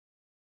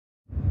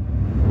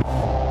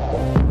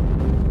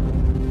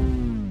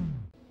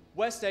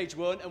We're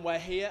StageWon and we're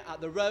here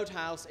at the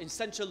Roadhouse in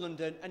central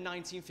London, a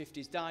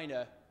 1950s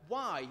diner.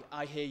 Why,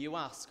 I hear you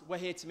ask? We're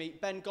here to meet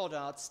Ben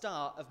Goddard,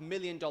 star of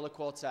Million Dollar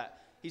Quartet.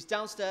 He's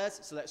downstairs,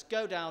 so let's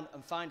go down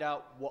and find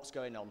out what's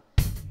going on.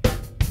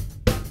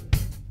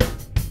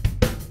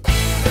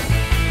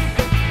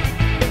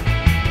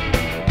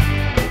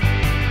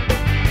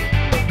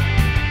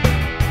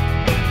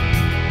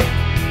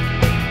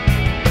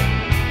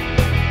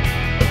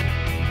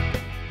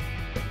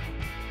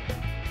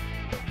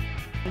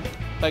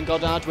 Ben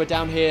Goddard, we're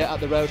down here at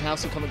the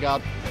Roadhouse in Covent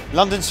Garden.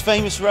 London's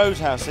famous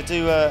Roadhouse. They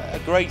do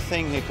a great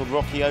thing here called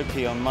Rocky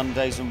on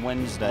Mondays and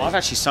Wednesdays. Well, I've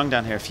actually sung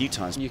down here a few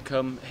times. You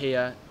come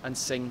here and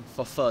sing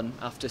for fun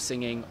after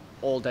singing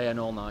all day and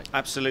all night?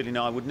 Absolutely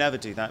no, I would never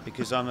do that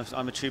because I'm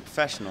a true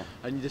professional.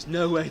 And there's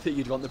no way that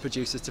you'd want the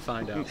producers to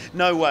find out?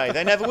 No way,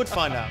 they never would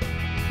find out.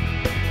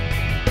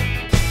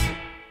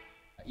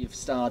 You've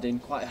starred in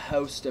quite a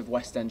host of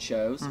West End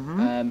shows.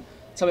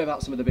 Tell me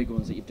about some of the big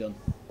ones that you've done.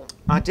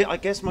 I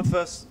guess my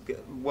first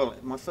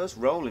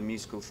role in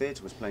musical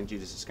theatre was playing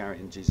Judas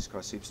Iscariot in Jesus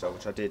Christ Superstar,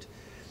 which I did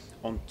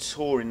on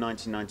tour in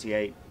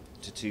 1998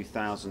 to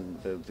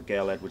 2000, the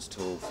Gail Edwards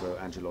tour for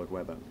Andrew Lloyd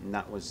Webber, and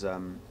that was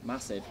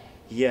massive.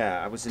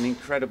 Yeah, it was an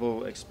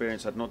incredible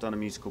experience. I'd not done a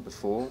musical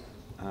before,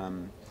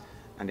 and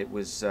it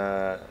was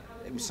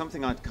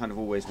something I'd kind of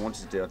always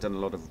wanted to do. I'd done a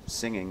lot of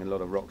singing, a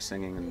lot of rock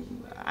singing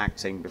and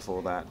acting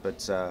before that,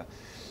 but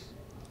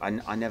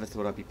I never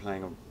thought I'd be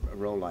playing a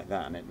role like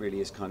that, and it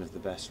really is kind of the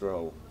best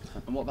role.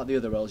 And what about the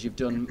other roles? You've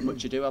done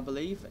Much Ado, I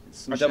believe?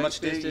 I've done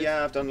Much Ado,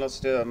 yeah, I've done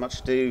lots of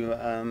Much Ado,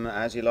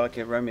 As You Like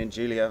It, Romeo and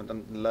Juliet, I've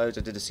done loads.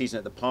 I did a season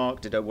at the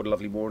Park, did What a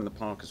Lovely War in the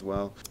Park as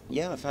well.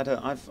 Yeah,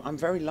 I'm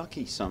very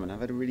lucky, Simon.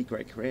 I've had a really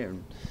great career,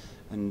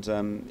 and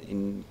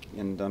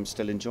I'm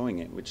still enjoying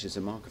it, which is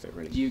a mark of it,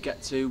 really. Do you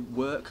get to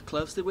work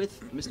closely with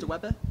Mr.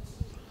 Webber?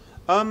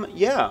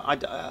 Yeah,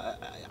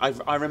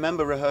 I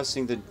remember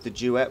rehearsing the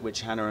duet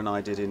which Hannah and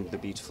I did in The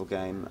Beautiful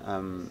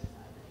Game,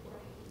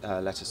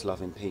 Let Us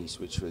Love in Peace,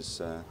 which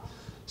was,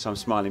 so I'm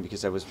smiling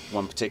because there was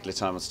one particular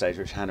time on stage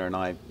which Hannah and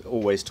I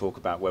always talk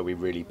about where we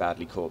really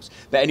badly corpsed.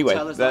 But anyway,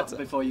 tell us that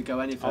before you go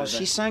any further. Oh,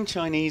 she sang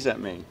Chinese at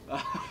me.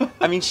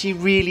 I mean, she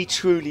really,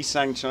 truly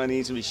sang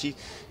Chinese at me. She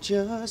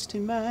just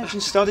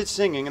imagine, started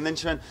singing, and then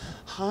she went,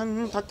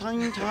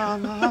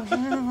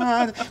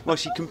 well,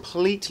 she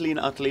completely and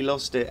utterly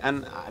lost it,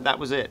 and that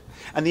was it.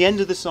 And the end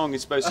of the song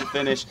is supposed to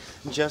finish,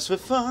 just for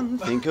fun,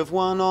 think of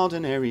one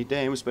ordinary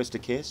day, and we're supposed to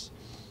kiss.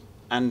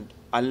 And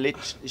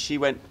she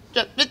went,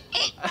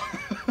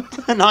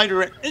 and I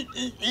went,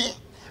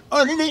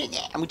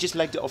 and we just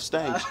legged it off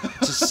stage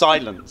to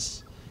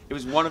silence. It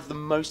was one of the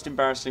most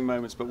embarrassing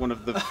moments, but one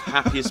of the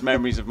happiest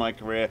memories of my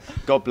career.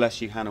 God bless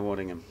you, Hannah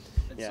Waddingham.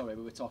 Yeah. Sorry,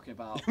 we were talking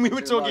about... we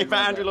were talking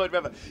about Andrew Lloyd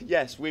Webber.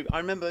 Yes, I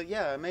remember,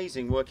 yeah,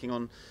 amazing, working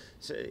on,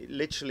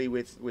 literally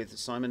with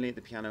Simon Lee at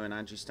the piano and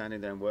Andrew standing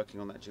there and working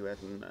on that duet,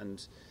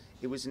 and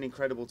it was an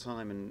incredible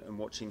time, and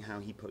watching how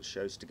he puts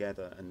shows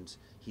together, and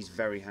he's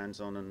very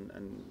hands-on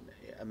and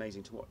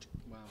amazing to watch.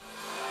 Wow.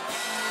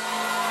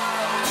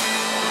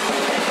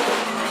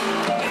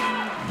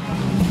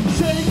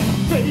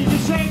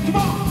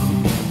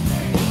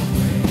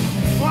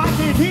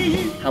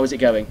 How is it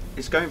going?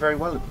 It's going very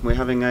well. We're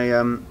having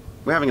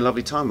a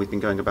lovely time. We've been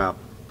going about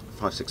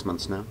 5-6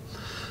 months now.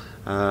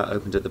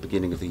 Opened at the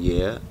beginning of the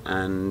year,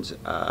 and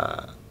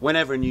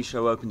whenever a new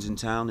show opens in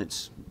town,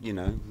 it's you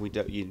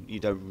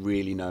don't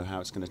really know how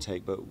it's going to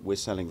take, but we're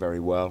selling very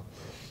well,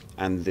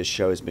 and this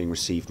show is being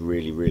received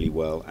really, really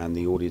well, and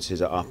the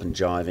audiences are up and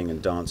jiving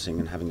and dancing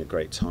and having a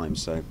great time.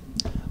 So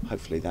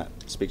hopefully that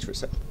speaks for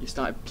itself. You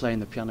started playing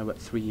the piano at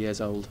 3 years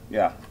old.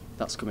 Yeah.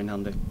 That's come in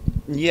handy.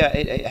 Yeah,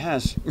 it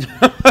has,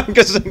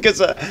 because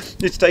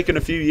it's taken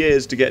a few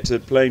years to get to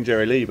playing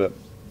Jerry Lee, but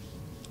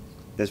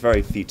there's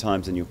very few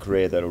times in your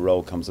career that a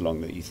role comes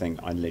along that you think,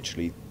 I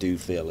literally do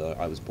feel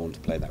I was born to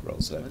play that role.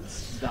 So,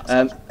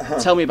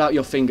 tell me about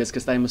your fingers,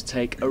 because they must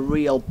take a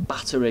real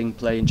battering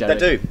playing Jerry.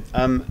 They do,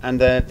 and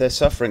they're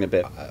suffering a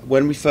bit.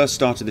 When we first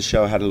started the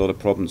show, I had a lot of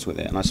problems with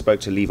it, and I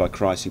spoke to Levi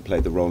Christ, who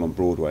played the role on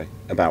Broadway,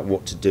 about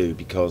what to do,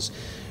 because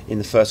in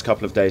the first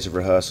couple of days of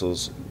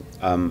rehearsals,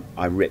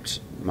 I ripped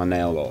my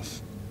nail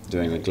off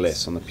doing a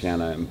gliss on the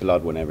piano, and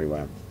blood went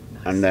everywhere.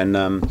 And then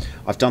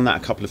I've done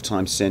that a couple of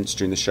times since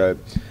during the show,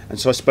 and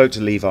so I spoke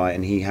to Levi,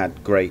 and he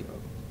had great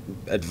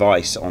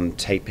advice on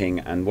taping.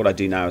 And what I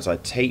do now is I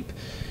tape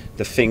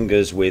the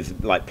fingers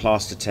with like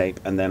plaster tape,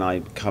 and then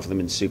I cover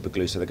them in super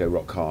glue so they go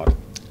rock hard,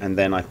 and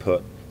then I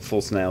put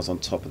false nails on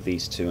top of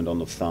these two and on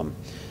the thumb,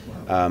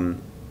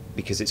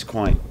 because it's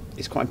quite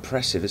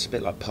impressive. It's a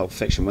bit like Pulp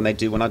Fiction when I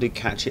do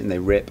catch it and they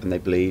rip and they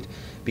bleed,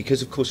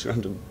 because of course you're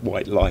under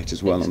white light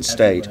as well on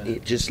stage. Everywhere.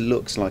 It just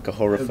looks like a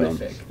horror film.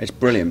 It's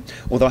brilliant.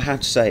 Although I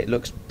have to say it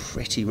looks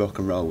pretty rock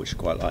and roll, which I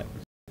quite like.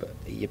 But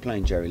you're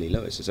playing Jerry Lee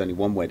Lewis. There's only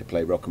one way to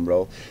play rock and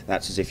roll.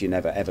 That's as if you're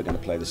never ever going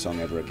to play the song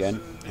ever again,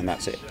 and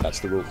that's it. That's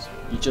the rules.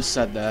 You just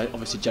said there,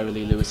 obviously Jerry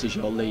Lee Lewis is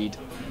your lead.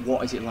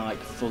 What is it like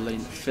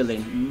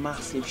filling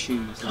massive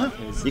shoes like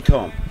his? You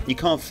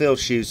can't fill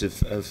shoes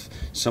of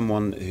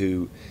someone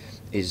who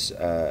is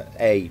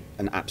A,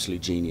 an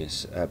absolute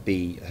genius,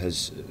 B,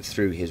 has,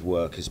 through his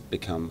work, has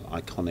become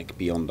iconic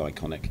beyond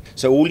iconic.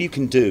 So all you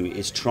can do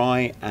is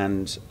try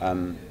and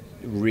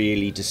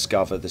really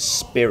discover the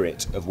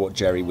spirit of what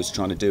Jerry was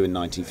trying to do in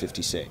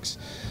 1956,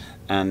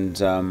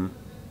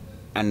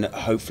 and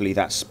hopefully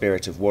that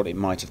spirit of what it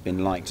might have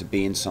been like to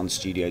be in Sun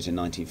Studios in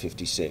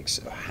 1956,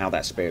 how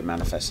that spirit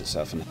manifests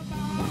itself.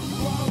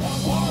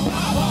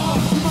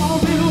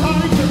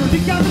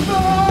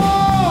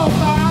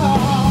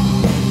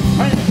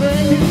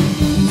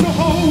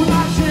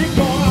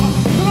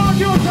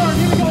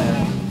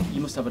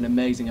 You must have an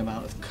amazing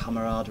amount of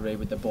camaraderie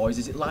with the boys.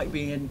 Is it like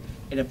being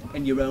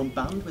in your own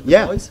band with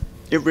the boys?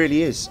 Yeah, it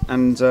really is,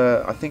 and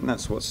I think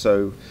that's what's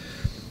so.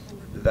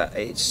 That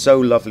it's so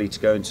lovely to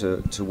go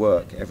into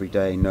work every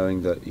day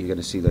knowing that you're going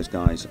to see those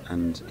guys,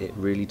 and it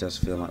really does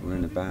feel like we're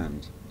in a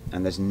band,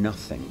 and there's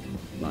nothing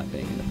like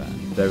being in a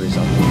band. There is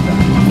other than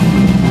that.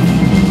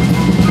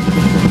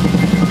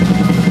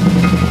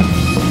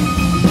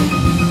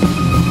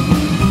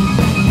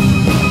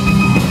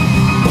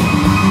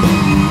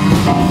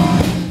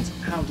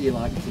 How do you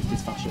like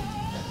 50s fashion?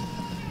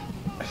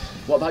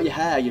 What about your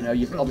hair? You know,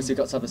 you've obviously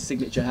got to have a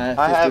signature hair,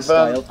 50s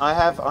style. I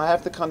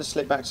have the kind of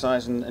slick back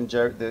size, and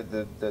Jerry,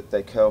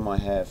 they curl my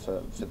hair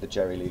for the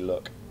Jerry Lee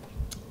look,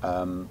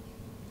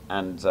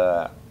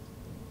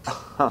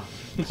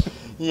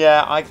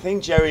 yeah, I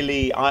think Jerry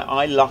Lee.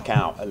 I luck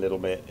out a little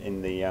bit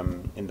in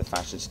the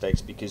fashion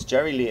stakes, because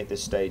Jerry Lee at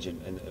this stage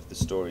of the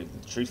story,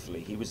 truthfully,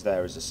 he was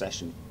there as a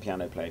session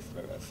piano player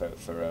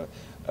for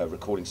a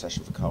recording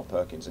session for Carl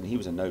Perkins, and he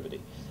was a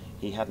nobody.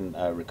 He hadn't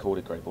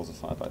recorded Great Balls of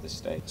Fire by this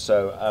stage.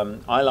 So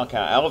I luck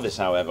out. Elvis,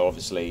 however,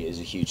 obviously is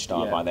a huge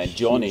star by then.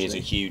 Johnny is a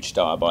huge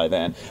star by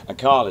then. And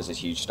Carl is a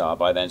huge star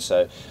by then.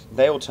 So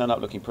they all turn up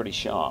looking pretty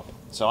sharp.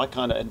 So I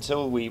kind of,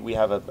 until we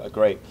have a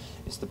great,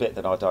 it's the bit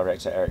that our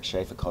director Eric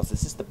Schaefer calls,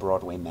 this is the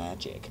Broadway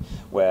magic,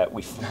 where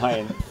we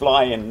fly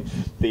in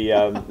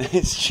the,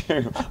 it's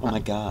true, oh my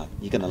God,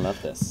 you're going to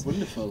love this.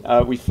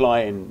 Wonderful. We fly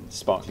in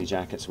sparkly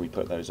jackets, we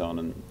put those on,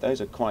 and those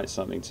are quite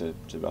something to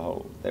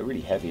behold. They're really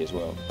heavy as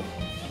well.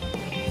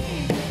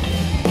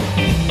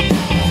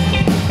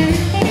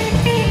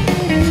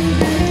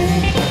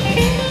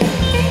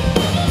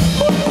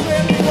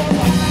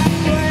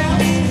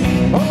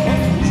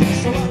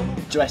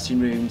 Dressing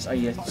rooms, are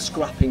you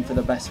scrapping for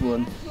the best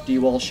one? Do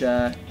you all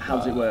share? How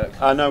does it work?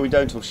 No, we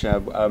don't all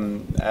share.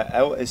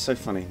 It's so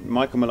funny.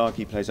 Michael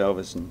Malarkey plays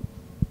Elvis, and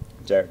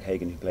Derek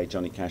Hagan, who played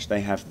Johnny Cash,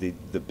 they have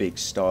the big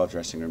star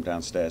dressing room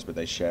downstairs, but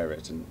they share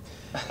it, and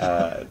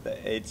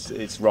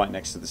it's right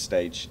next to the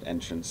stage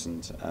entrance,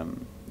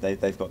 and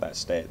they've got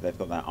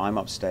that. I'm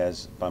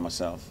upstairs by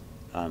myself,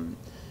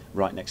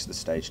 right next to the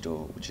stage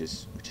door, which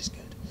is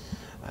good.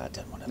 I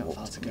don't want to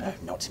walk. No,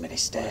 not too many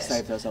stairs.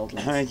 Save those old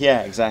lads.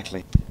 Yeah,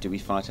 exactly. Do we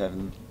fight over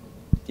them?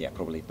 Yeah,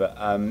 probably. But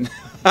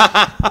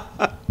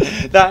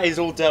that is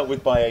all dealt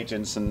with by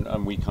agents,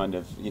 and we kind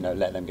of,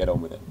 let them get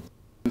on with it.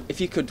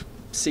 If you could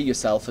see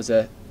yourself as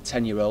a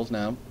 10-year-old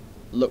now,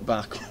 look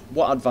back,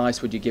 what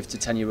advice would you give to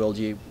 10-year-old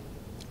you?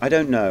 I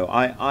don't know.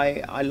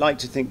 I like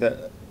to think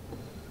that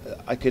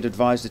I could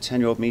advise the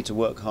 10-year-old me to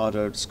work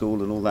harder at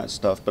school and all that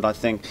stuff, but I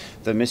think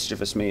the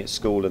mischievous me at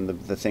school and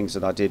the things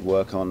that I did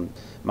work on,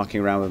 mucking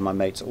around with my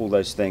mates, all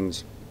those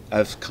things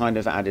have kind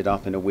of added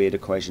up in a weird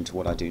equation to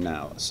what I do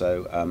now.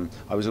 So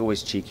I was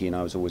always cheeky, and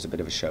I was always a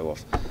bit of a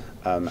show-off.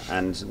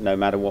 And no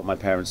matter what my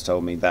parents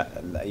told me, that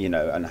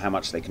and how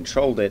much they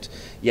controlled it,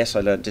 yes,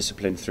 I learned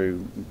discipline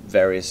through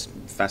various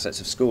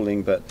facets of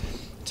schooling, but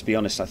to be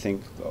honest, I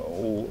think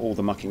all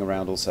the mucking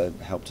around also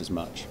helped as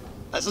much.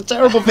 That's a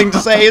terrible thing to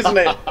say, isn't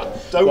it?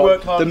 Don't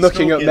work hard. The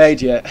mucking up made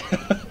you.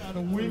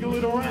 Gotta wiggle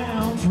it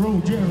around,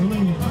 throw Jerry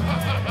Lee.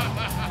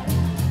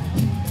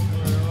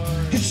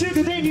 Cause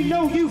sugar, then you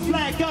know you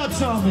flat got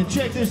something.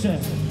 Check this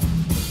out.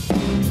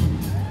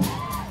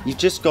 You've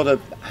just got to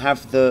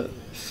have the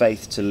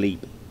faith to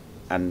leap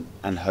and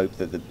hope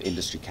that the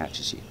industry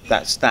catches you.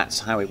 That's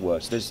how it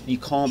works. You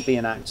can't be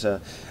an actor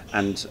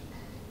and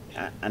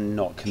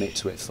not commit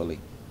to it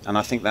fully. And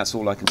I think that's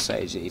all I can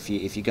say is if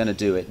you're going to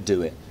do it,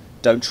 do it.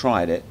 Don't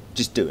try it,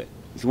 just do it.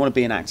 If you want to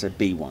be an actor,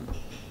 be one.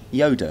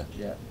 Yoda.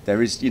 Yeah.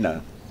 There is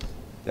no,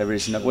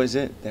 what is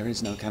it? There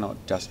is no cannot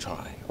just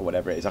try, or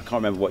whatever it is. I can't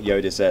remember what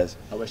Yoda says.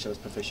 I wish I was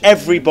proficient.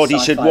 Everybody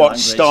should watch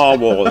Star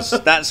Wars.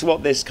 That's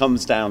what this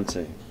comes down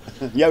to.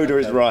 Yoda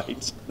is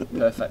right.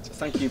 Perfect.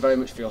 Thank you very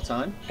much for your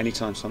time.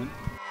 Anytime, Sonny.